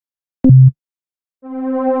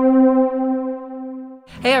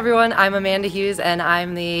Hey everyone, I'm Amanda Hughes and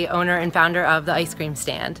I'm the owner and founder of the ice cream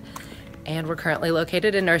stand. And we're currently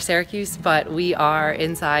located in North Syracuse, but we are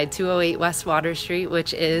inside 208 West Water Street,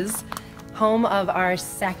 which is home of our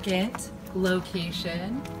second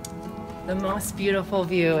location. The most beautiful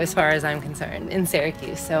view, as far as I'm concerned, in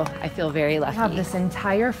Syracuse, so I feel very lucky. We have this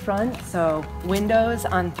entire front, so windows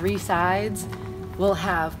on 3 sides. We'll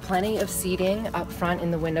have plenty of seating up front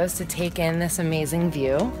in the windows to take in this amazing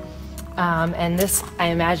view. And this, I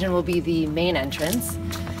imagine, will be the main entrance,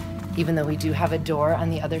 even though we do have a door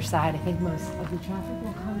on the other side. I think most of the traffic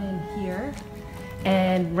will come in here.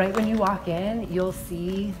 And right when you walk in, you'll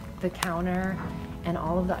see the counter and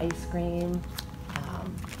all of the ice cream.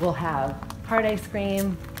 We'll have hard ice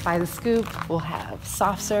cream by the scoop. We'll have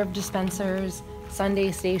soft serve dispensers,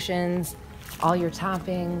 sundae stations, all your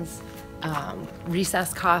toppings,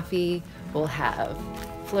 recessed coffee. We'll have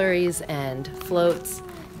flurries and floats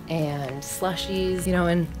and slushies, you know,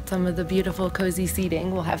 and some of the beautiful cozy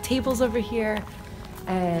seating. We'll have tables over here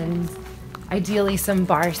and ideally some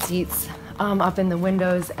bar seats up in the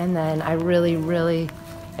windows. And then I really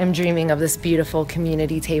am dreaming of this beautiful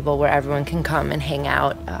community table where everyone can come and hang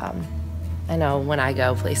out. I know when I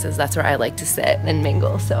go places, that's where I like to sit and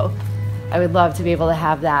mingle. So I would love to be able to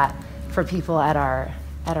have that for people at our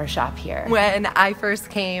shop here. When I first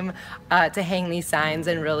came to hang these signs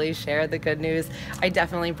and really share the good news, I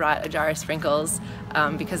definitely brought a jar of sprinkles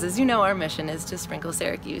because, as you know, our mission is to sprinkle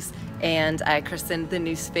Syracuse, and I christened the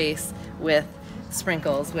new space with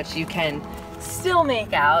sprinkles, which you can still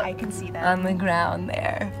make out. I can see that on the ground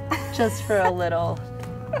there, just for a little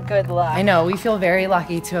good luck. I know, we feel very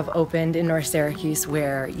lucky to have opened in North Syracuse,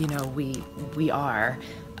 where, you know, we are.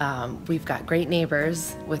 We've got great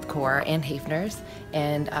neighbors with Core and Hafner's,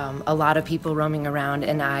 and a lot of people roaming around,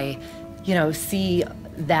 and I, you know, see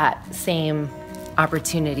that same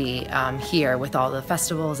opportunity here with all the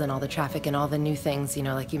festivals and all the traffic and all the new things, you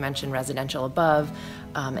know, like you mentioned, residential above,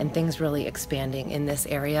 and things really expanding in this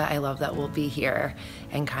area. I love that we'll be here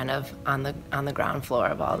and kind of on the ground floor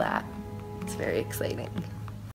of all that. It's very exciting.